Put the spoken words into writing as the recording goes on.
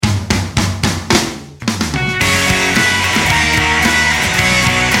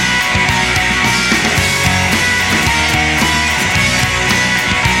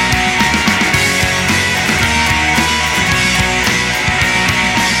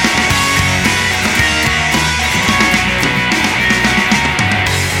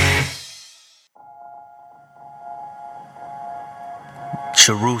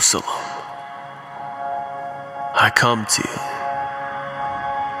Jerusalem, I come to you,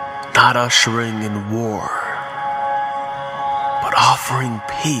 not ushering in war, but offering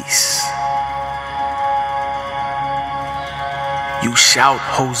peace. You shout,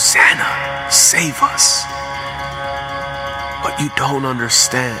 Hosanna, save us. But you don't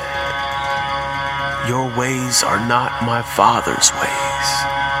understand. Your ways are not my Father's ways.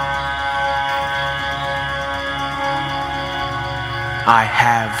 I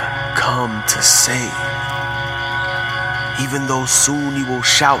have come to save. Even though soon you will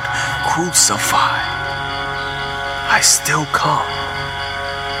shout, crucify, I still come,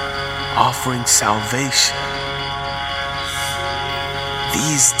 offering salvation.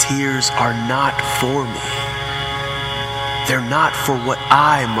 These tears are not for me. They're not for what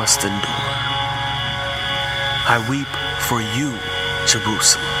I must endure. I weep for you,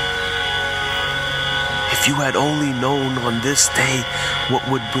 Jerusalem. If you had only known on this day what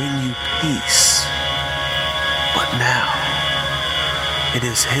would bring you peace. But now, it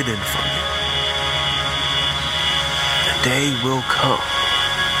is hidden from you. The day will come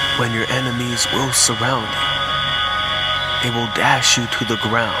when your enemies will surround you. They will dash you to the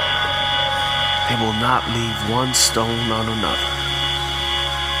ground. They will not leave one stone on another.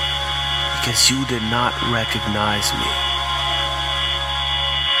 Because you did not recognize me.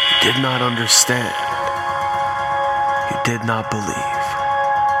 You did not understand. You did not believe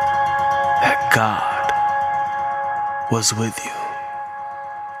that God was with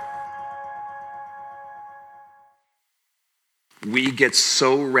you. We get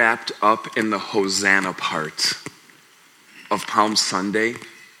so wrapped up in the Hosanna part of Palm Sunday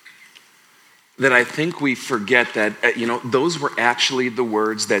that I think we forget that, those were actually the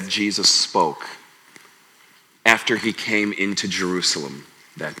words that Jesus spoke after he came into Jerusalem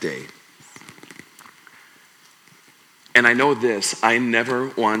that day. And I know this, I never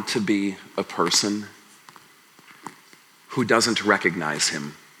want to be a person who doesn't recognize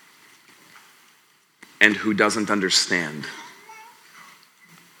him and who doesn't understand,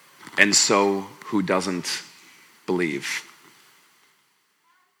 and so who doesn't believe.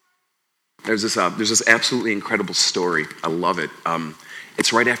 There's this absolutely incredible story. I love it.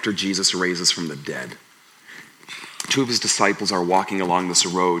 It's right after Jesus raises from the dead. Two of his disciples are walking along this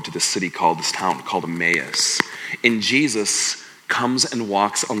road to this town called Emmaus. And Jesus comes and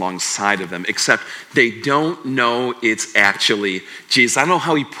walks alongside of them, except they don't know it's actually Jesus. I don't know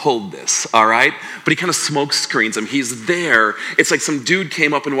how he pulled this, all right? But he kind of smoke screens them. He's there. It's like some dude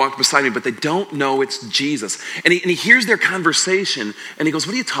came up and walked beside me, but they don't know it's Jesus. And he hears their conversation, and he goes,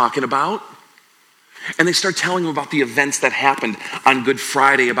 "What are you talking about?" And they start telling him about the events that happened on Good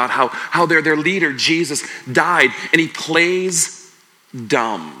Friday, about how their leader, Jesus, died, and he plays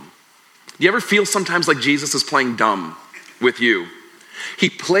dumb. Do you ever feel sometimes like Jesus is playing dumb with you?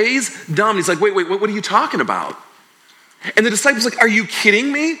 He plays dumb. He's like, wait, what are you talking about? And the disciples are like, are you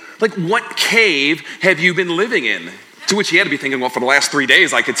kidding me? Like, what cave have you been living in? To which he had to be thinking, well, for the last 3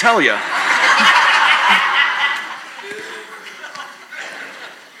 days, I could tell you.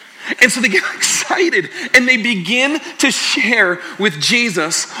 And so they get excited and they begin to share with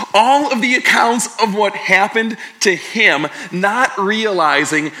Jesus all of the accounts of what happened to him, not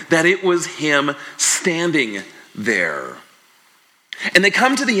realizing that it was him standing there. And they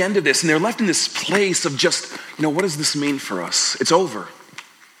come to the end of this and they're left in this place of just, what does this mean for us? It's over.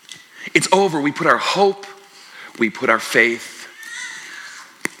 It's over. We put our hope, we put our faith,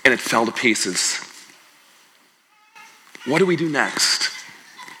 and it fell to pieces. What do we do next?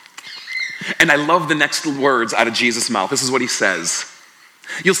 And I love the next words out of Jesus' mouth. This is what he says.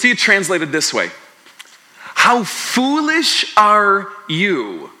 You'll see it translated this way. How foolish are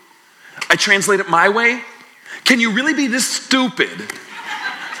you? I translate it my way. Can you really be this stupid?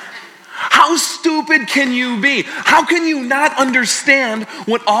 How stupid can you be? How can you not understand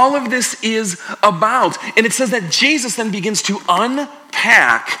what all of this is about? And it says that Jesus then begins to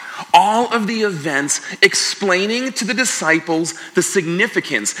unpack all of the events, explaining to the disciples the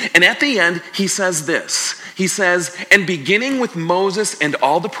significance. And at the end, he says this. He says, and beginning with Moses and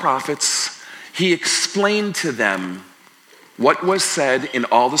all the prophets, he explained to them what was said in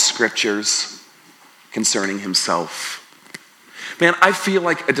all the scriptures concerning himself. Man, I feel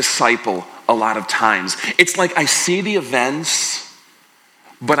like a disciple a lot of times. It's like I see the events,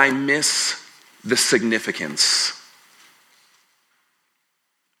 but I miss the significance.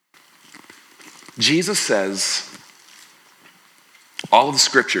 Jesus says, all of the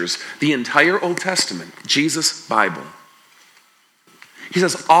scriptures, the entire Old Testament, Jesus' Bible, he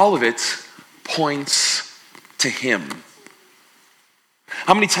says all of it points to him.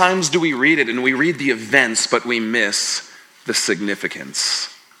 How many times do we read it and we read the events, but we miss the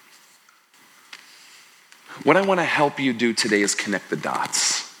significance. What I want to help you do today is connect the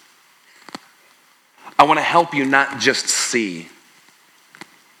dots. I want to help you not just see,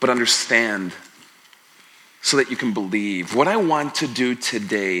 but understand so that you can believe. What I want to do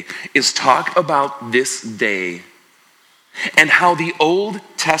today is talk about this day and how the Old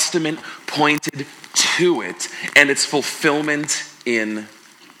Testament pointed to it and its fulfillment in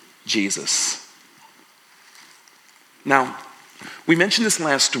Jesus. Now, we mentioned this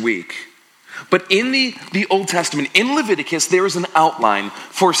last week, but in the Old Testament, in Leviticus, there is an outline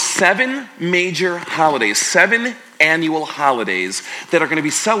for 7 major holidays, 7 annual holidays that are going to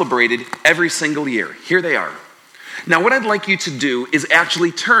be celebrated every single year. Here they are. Now, what I'd like you to do is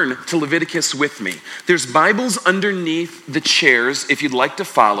actually turn to Leviticus with me. There's Bibles underneath the chairs if you'd like to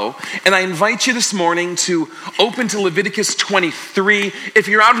follow. And I invite you this morning to open to Leviticus 23. If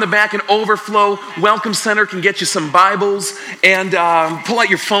you're out in the back in Overflow, Welcome Center can get you some Bibles. And pull out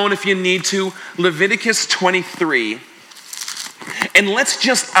your phone if you need to. Leviticus 23. And let's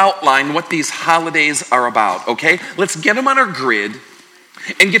just outline what these holidays are about, okay? Let's get them on our grid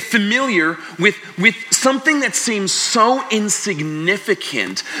and get familiar with something that seems so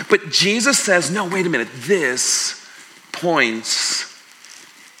insignificant. But Jesus says, no, wait a minute, this points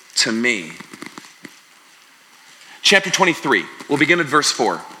to me. Chapter 23, we'll begin at verse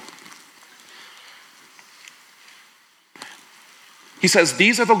 4. He says,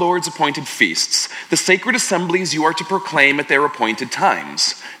 these are the Lord's appointed feasts, the sacred assemblies you are to proclaim at their appointed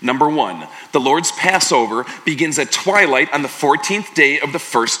times. Number 1, the Lord's Passover begins at twilight on the 14th day of the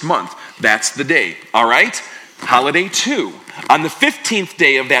first month. That's the day, all right? Holiday 2, on the 15th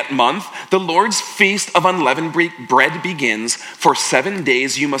day of that month, the Lord's feast of unleavened bread begins. For 7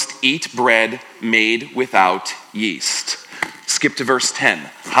 days you must eat bread made without yeast. Skip to verse 10.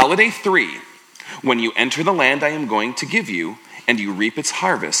 Holiday 3, when you enter the land I am going to give you, and you reap its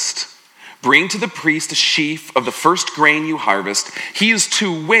harvest, bring to the priest a sheaf of the first grain you harvest. He is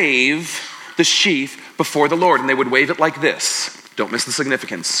to wave the sheaf before the Lord. And they would wave it like this. Don't miss the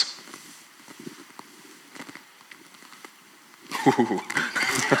significance.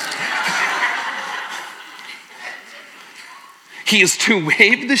 He is to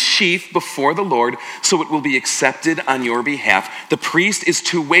wave the sheaf before the Lord so it will be accepted on your behalf. The priest is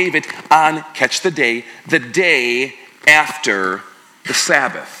to wave it on, catch the day after the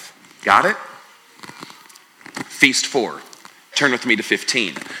Sabbath. Got it? Feast 4. Turn with me to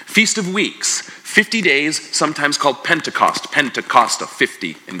 15. Feast of Weeks. 50 days, sometimes called Pentecost. Pentecosta,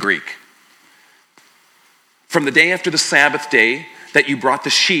 50 in Greek. From the day after the Sabbath day that you brought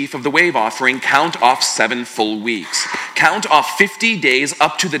the sheaf of the wave offering, count off 7 full weeks. Count off 50 days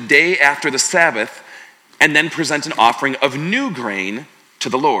up to the day after the Sabbath, and then present an offering of new grain to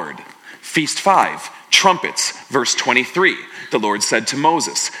the Lord. Feast 5. Trumpets, verse 23. The Lord said to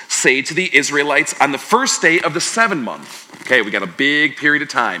Moses, say to the Israelites on the first day of the 7th month. Okay, we got a big period of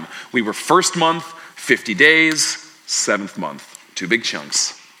time. We were first month, 50 days, 7th month, 2 big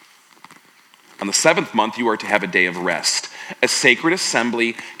chunks. On the 7th month, you are to have a day of rest, a sacred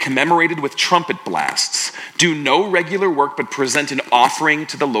assembly commemorated with trumpet blasts. Do no regular work, but present an offering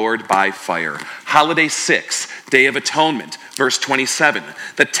to the Lord by fire. Holiday 6, Day of Atonement, verse 27.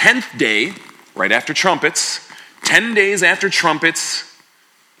 The 10th day, right after trumpets, 10 days after trumpets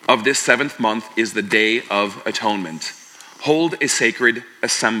of this 7th month is the Day of Atonement. Hold a sacred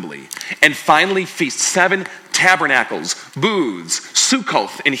assembly. And finally, Feast 7, Tabernacles, booths,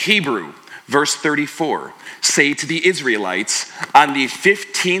 Sukkoth in Hebrew. Verse 34, say to the Israelites, on the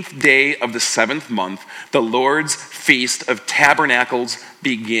 15th day of the 7th month, the Lord's Feast of Tabernacles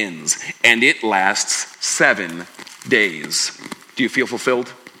begins, and it lasts 7 days. Do you feel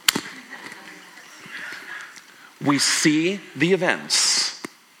fulfilled? We see the events,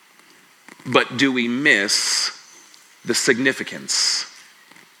 but do we miss the significance?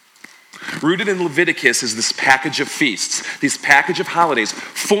 Rooted in Leviticus is this package of feasts, this package of holidays.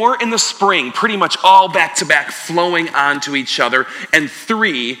 4 in the spring, pretty much all back to back, flowing onto each other, and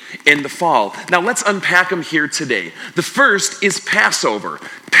 3 in the fall. Now let's unpack them here today. The first is Passover.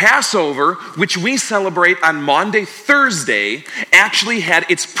 Passover, which we celebrate on Maundy, Thursday, actually had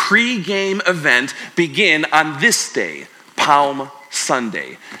its pre-game event begin on this day, Palm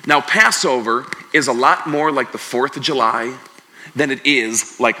Sunday. Now Passover is a lot more like the 4th of July than it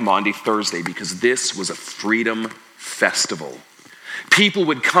is like Maundy Thursday, because this was a freedom festival. People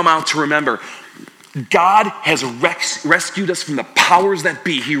would come out to remember God has rescued us from the powers that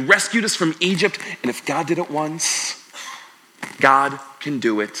be. He rescued us from Egypt, and if God did it once, God can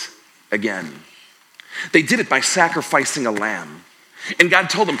do it again. They did it by sacrificing a lamb. And God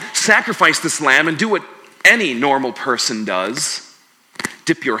told them, sacrifice this lamb and do it any normal person does,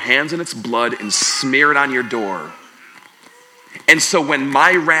 dip your hands in its blood and smear it on your door. And so when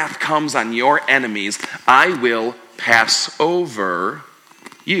my wrath comes on your enemies, I will pass over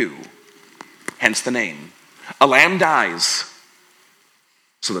you. Hence the name. A lamb dies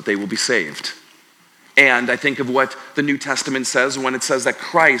so that they will be saved. And I think of what the New Testament says when it says that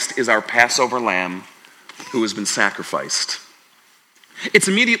Christ is our Passover lamb who has been sacrificed. It's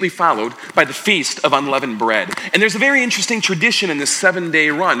immediately followed by the Feast of Unleavened Bread. And there's a very interesting tradition in this 7-day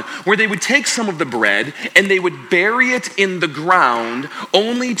run where they would take some of the bread and they would bury it in the ground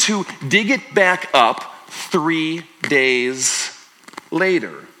only to dig it back up 3 days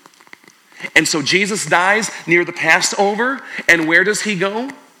later. And so Jesus dies near the Passover, and where does he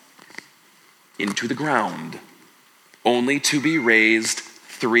go? Into the ground, only to be raised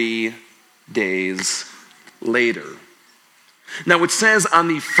 3 days later. Now it says on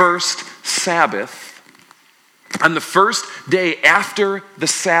the first Sabbath, on the first day after the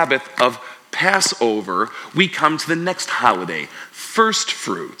Sabbath of Passover, we come to the next holiday, first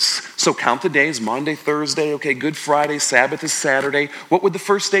fruits. So count the days, Monday, Thursday, okay, Good Friday, Sabbath is Saturday. What would the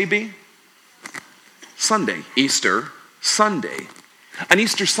first day be? Sunday, Easter Sunday. On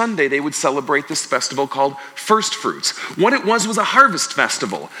Easter Sunday, they would celebrate this festival called First Fruits. What it was a harvest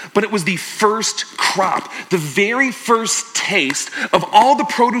festival, but it was the first crop, the very first taste of all the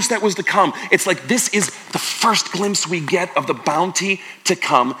produce that was to come. It's like this is the first glimpse we get of the bounty to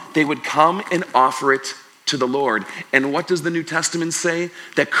come. They would come and offer it to the Lord. And what does the New Testament say?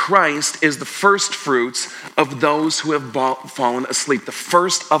 That Christ is the first fruits of those who have fallen asleep, the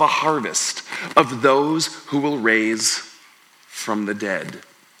first of a harvest of those who will raise from the dead.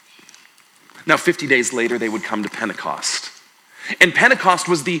 Now, 50 days later, they would come to Pentecost. And Pentecost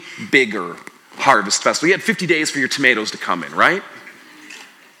was the bigger harvest festival. You had 50 days for your tomatoes to come in, right?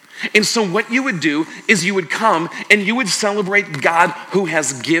 And so what you would do is you would come and you would celebrate God who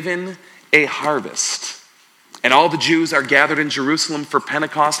has given a harvest. And all the Jews are gathered in Jerusalem for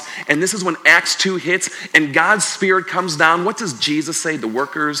Pentecost. And this is when Acts 2 hits and God's Spirit comes down. What does Jesus say? The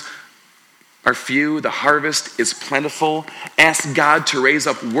workers are few, the harvest is plentiful. Ask God to raise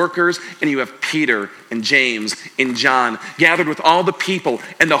up workers, and you have Peter and James and John gathered with all the people,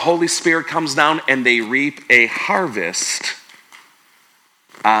 and the Holy Spirit comes down and they reap a harvest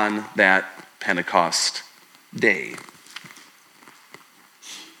on that Pentecost day.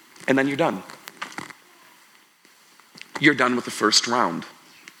 And then you're done. You're done with the first round.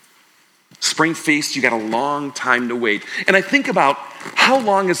 Spring feast, you got a long time to wait. And I think about how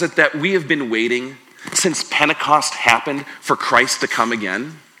long is it that we have been waiting since Pentecost happened for Christ to come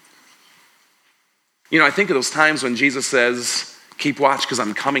again? You know, I think of those times when Jesus says, keep watch because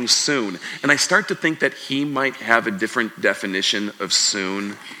I'm coming soon. And I start to think that he might have a different definition of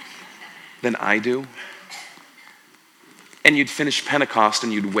soon than I do. And you'd finish Pentecost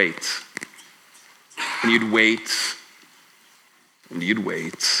and you'd wait. And you'd wait. And you'd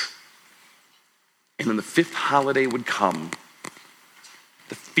wait. And then the fifth holiday would come,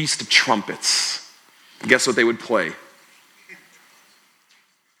 the Feast of Trumpets. Guess what they would play?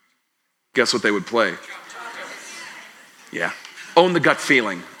 Guess what they would play? Yeah. Own the gut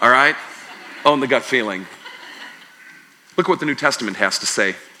feeling, all right? Own the gut feeling. Look what the New Testament has to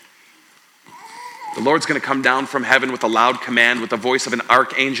say. The Lord's going to come down from heaven with a loud command, with the voice of an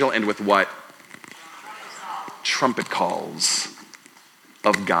archangel, and with what? Trumpet calls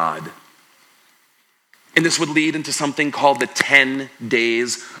of God. And this would lead into something called the 10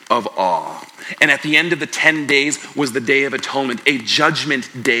 days of awe. And at the end of the 10 days was the Day of Atonement, a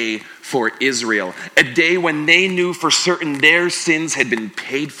judgment day for Israel. A day when they knew for certain their sins had been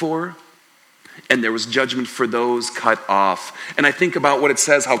paid for, and there was judgment for those cut off. And I think about what it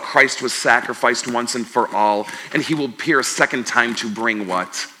says, how Christ was sacrificed once and for all, and he will appear a second time to bring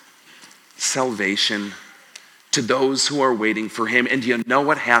what? Salvation to those who are waiting for him. And do you know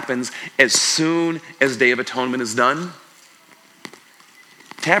what happens as soon as Day of Atonement is done?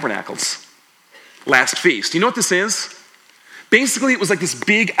 Tabernacles. Last feast. You know what this is? Basically, it was like this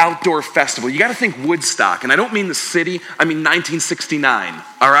big outdoor festival. You got to think Woodstock. And I don't mean the city, I mean 1969.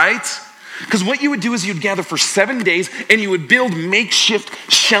 All right? Because what you would do is you'd gather for 7 days and you would build makeshift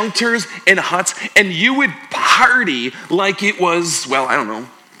shelters and huts, and you would party like it was, well, I don't know,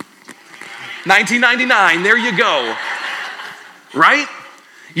 1999, there you go. Right?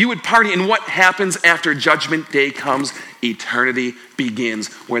 You would party, and what happens after Judgment Day comes? Eternity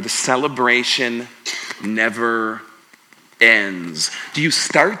begins, where the celebration never ends. Do you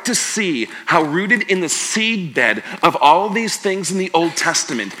start to see how rooted in the seedbed of all these things in the Old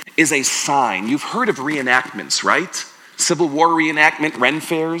Testament is a sign? You've heard of reenactments, right? Civil War reenactment, Ren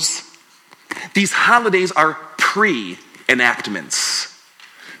fairs. These holidays are pre-enactments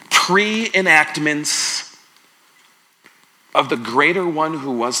of the greater one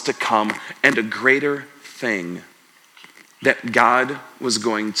who was to come and a greater thing that God was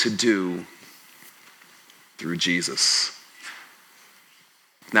going to do through Jesus.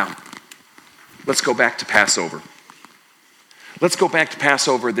 Now, let's go back to Passover. Let's go back to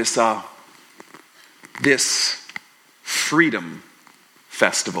Passover, this freedom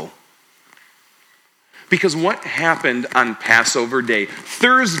festival. Because what happened on Passover Day,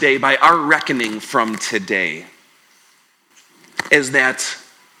 Thursday by our reckoning from today, is that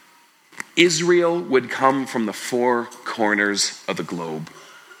Israel would come from the four corners of the globe.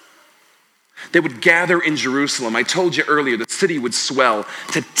 They would gather in Jerusalem. I told you earlier, the city would swell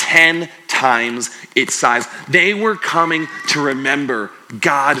to 10 times its size. They were coming to remember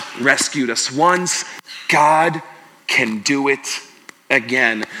God rescued us once. God can do it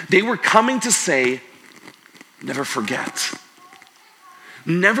again. They were coming to say, never forget.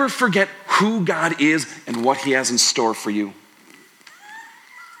 Never forget who God is and what he has in store for you.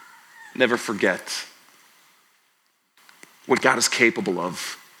 Never forget what God is capable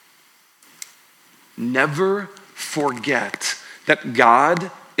of. Never forget that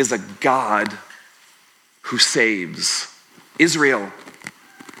God is a God who saves. Israel,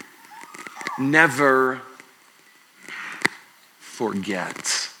 never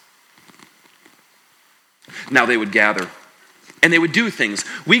forget. Now they would gather and they would do things.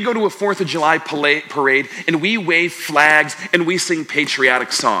 We go to a 4th of July parade and we wave flags and we sing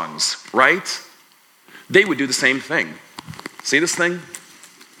patriotic songs, right? They would do the same thing. See this thing?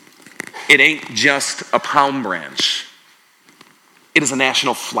 It ain't just a palm branch. It is a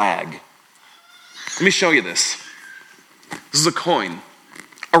national flag. Let me show you this. This is a coin,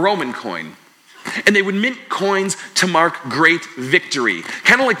 a Roman coin. And they would mint coins to mark great victory.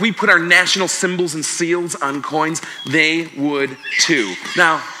 Kind of like we put our national symbols and seals on coins, they would too.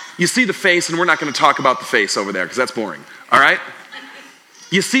 Now, you see the face, and we're not going to talk about the face over there because that's boring, all right?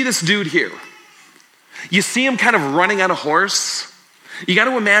 You see this dude here. You see him kind of running on a horse. You got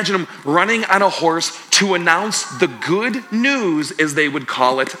to imagine him running on a horse to announce the good news, as they would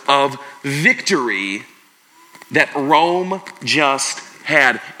call it, of victory that Rome just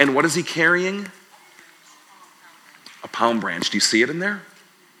had. And what is he carrying? A palm branch. Do you see it in there?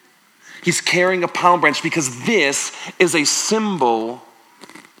 He's carrying a palm branch because this is a symbol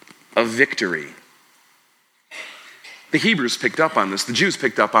of victory. The Hebrews picked up on this. The Jews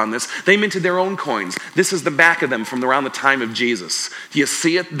picked up on this. They minted their own coins. This is the back of them from around the time of Jesus. Do you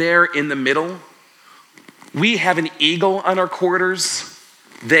see it there in the middle? We have an eagle on our quarters.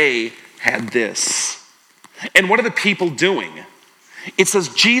 They had this. And what are the people doing? It says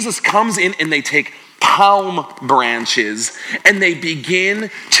Jesus comes in and they take palm branches and they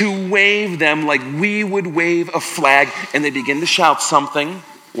begin to wave them like we would wave a flag, and they begin to shout something.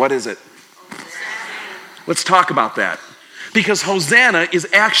 What is it? Let's talk about that. Because Hosanna is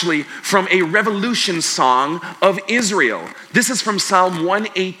actually from a revolution song of Israel. This is from Psalm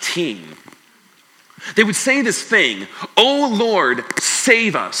 118. They would say this thing, "O Lord,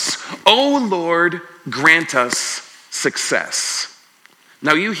 save us. O Lord, grant us success."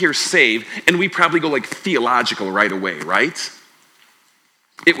 Now you hear save, and we probably go like theological right away, right?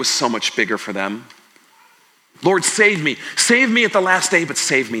 It was so much bigger for them. Lord, save me. Save me at the last day, but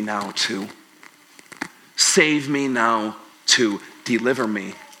save me now too. Save me now too. Deliver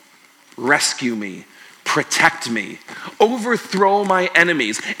me. Rescue me. Protect me. Overthrow my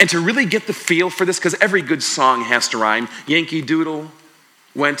enemies. And to really get the feel for this, because every good song has to rhyme. Yankee Doodle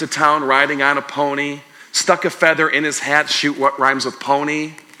went to town riding on a pony. Stuck a feather in his hat, shoot what rhymes with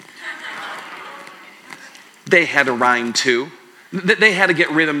pony. They had to rhyme too. They had to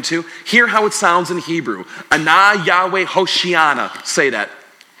get rhythm too. Hear how it sounds in Hebrew. Ana Yahweh Hoshiana. Say that.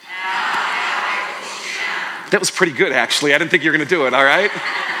 That was pretty good, actually. I didn't think you were going to do it, all right?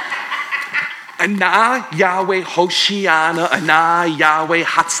 Ana Yahweh Hoshiana, Ana Yahweh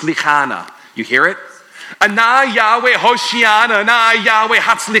Hatzlichana. You hear it? Ana Yahweh Hoshiana, Ana Yahweh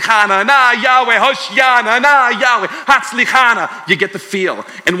Hatzlichana, Ana Yahweh Hoshiana, Ana Yahweh Hatzlichana. You get the feel.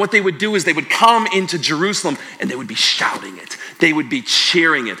 And what they would do is they would come into Jerusalem and they would be shouting it. They would be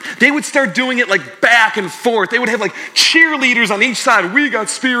cheering it. They would start doing it like back and forth. They would have like cheerleaders on each side. We got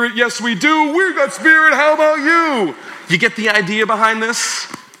spirit, yes we do. We got spirit, how about you? You get the idea behind this?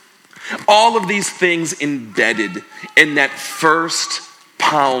 All of these things embedded in that first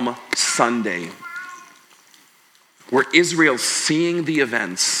Palm Sunday, where Israel's seeing the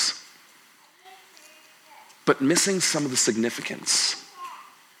events, but missing some of the significance.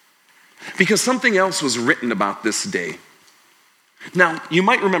 Because something else was written about this day. Now, you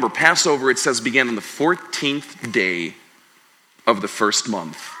might remember Passover, it says, began on the 14th day of the first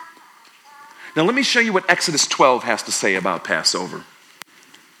month. Now, let me show you what Exodus 12 has to say about Passover.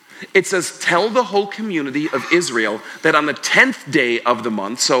 It says, tell the whole community of Israel that on the 10th day of the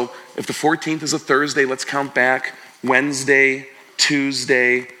month, so if the 14th is a Thursday, let's count back, Wednesday,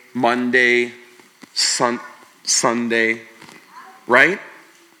 Tuesday, Monday, Sunday, right?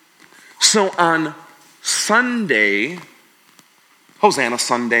 So on Sunday, Hosanna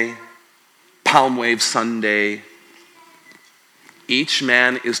Sunday, Palm Wave Sunday, each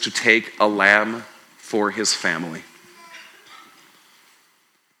man is to take a lamb for his family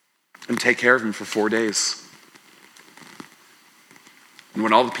and take care of him for 4 days. And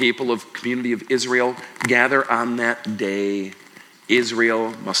when all the people of the community of Israel gather on that day,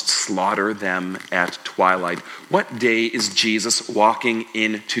 Israel must slaughter them at twilight. What day is Jesus walking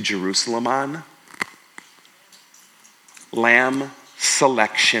into Jerusalem on? Lamb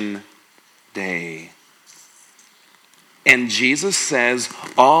Selection Day. And Jesus says,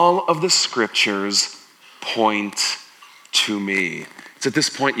 all of the scriptures point to me. It's at this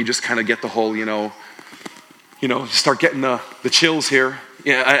point you just kind of get the whole, you start getting the chills here.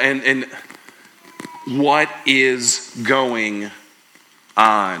 Yeah, and what is going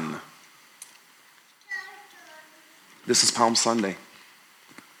on? This is Palm Sunday.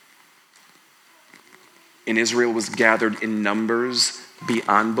 And Israel was gathered in numbers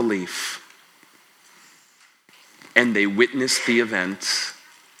beyond belief. And they witnessed the event,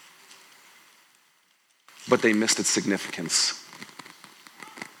 but they missed its significance.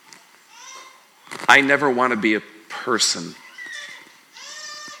 I never want to be a person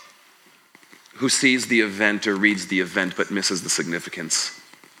who sees the event or reads the event but misses the significance.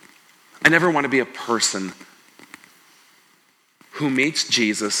 I never want to be a person who meets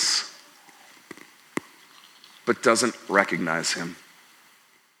Jesus but doesn't recognize him,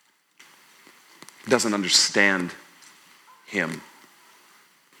 doesn't understand him,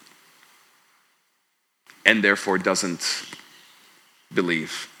 and therefore doesn't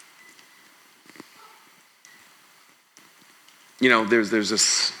believe. There's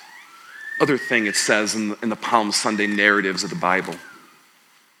this other thing it says in the Palm Sunday narratives of the Bible.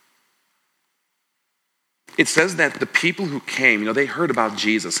 It says that the people who came, they heard about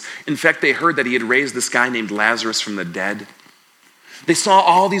Jesus. In fact, they heard that he had raised this guy named Lazarus from the dead. They saw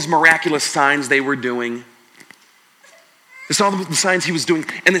all these miraculous signs they were doing. They saw the signs he was doing.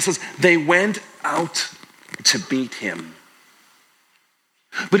 And it says they went out to meet him.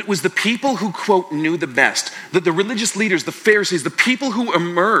 But it was the people who, quote, knew the best. The religious leaders, the Pharisees, the people who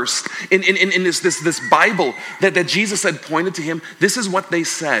immersed in this Bible that Jesus had pointed to him. This is what they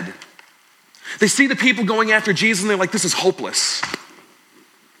said. They see the people going after Jesus and they're like, this is hopeless.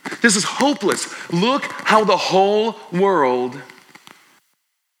 This is hopeless. Look how the whole world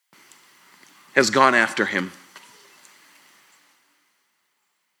has gone after him.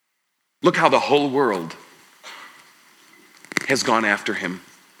 Look how the whole world has gone after him.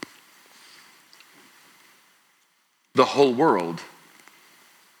 The whole world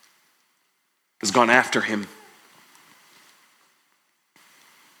has gone after him.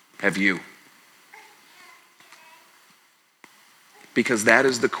 Have you? Because that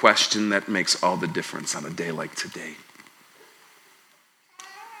is the question that makes all the difference on a day like today.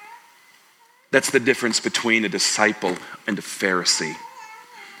 That's the difference between a disciple and a Pharisee.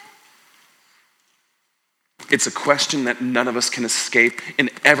 It's a question that none of us can escape, and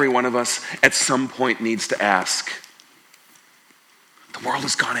every one of us at some point needs to ask. The world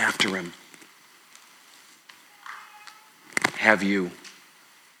has gone after him. Have you?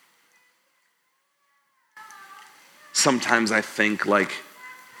 Sometimes I think, like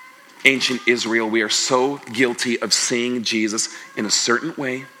ancient Israel, we are so guilty of seeing Jesus in a certain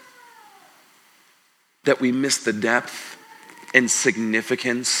way that we miss the depth and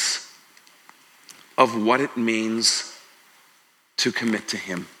significance of what it means to commit to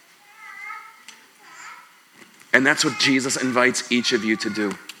him. And that's what Jesus invites each of you to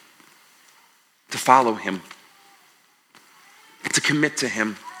do. To follow him. To commit to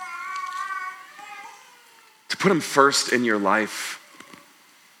him. To put him first in your life.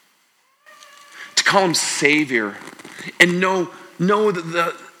 To call him Savior. And know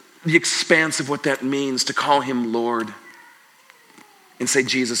the expanse of what that means. To call him Lord. And say,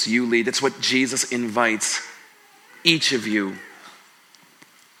 Jesus, you lead. That's what Jesus invites each of you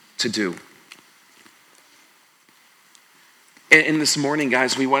to do. And this morning,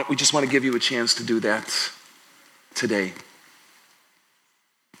 guys, we just want to give you a chance to do that today.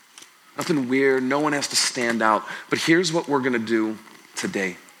 Nothing weird. No one has to stand out. But here's what we're going to do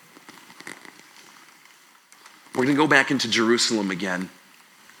today. We're We're going to go back into Jerusalem again.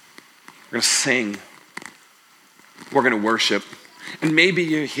 We're going to sing. We're going to worship. And maybe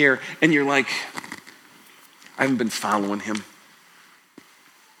you're here and you're like, I haven't been following him.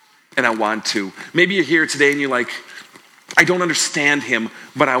 And I want to. Maybe you're here today and you're like, I don't understand him,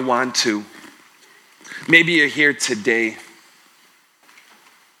 but I want to. Maybe you're here today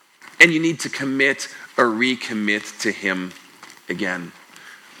and you need to commit or recommit to him again.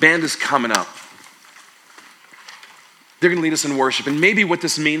 Band is coming up. They're going to lead us in worship. And maybe what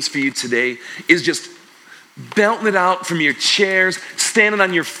this means for you today is just belting it out from your chairs, standing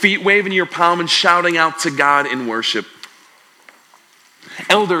on your feet, waving your palm and shouting out to God in worship.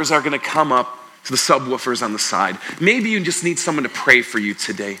 Elders are going to come up to the subwoofers on the side. Maybe you just need someone to pray for you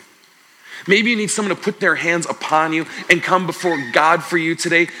today. Maybe you need someone to put their hands upon you and come before God for you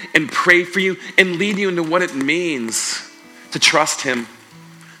today and pray for you and lead you into what it means to trust him,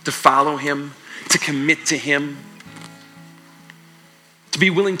 to follow him, to commit to him, to be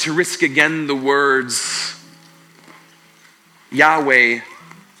willing to risk again the words, Yahweh,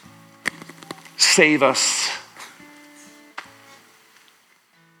 save us.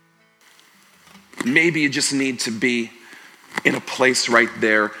 Maybe you just need to be in a place right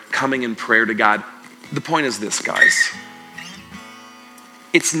there, coming in prayer to God. The point is this, guys.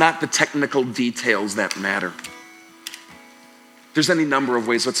 It's not the technical details that matter. There's any number of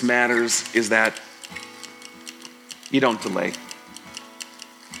ways. What matters is that you don't delay.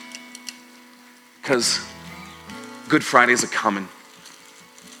 Because Good Fridays are coming.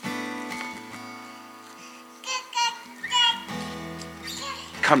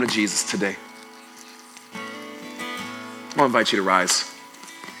 Come to Jesus today. I'll invite you to rise.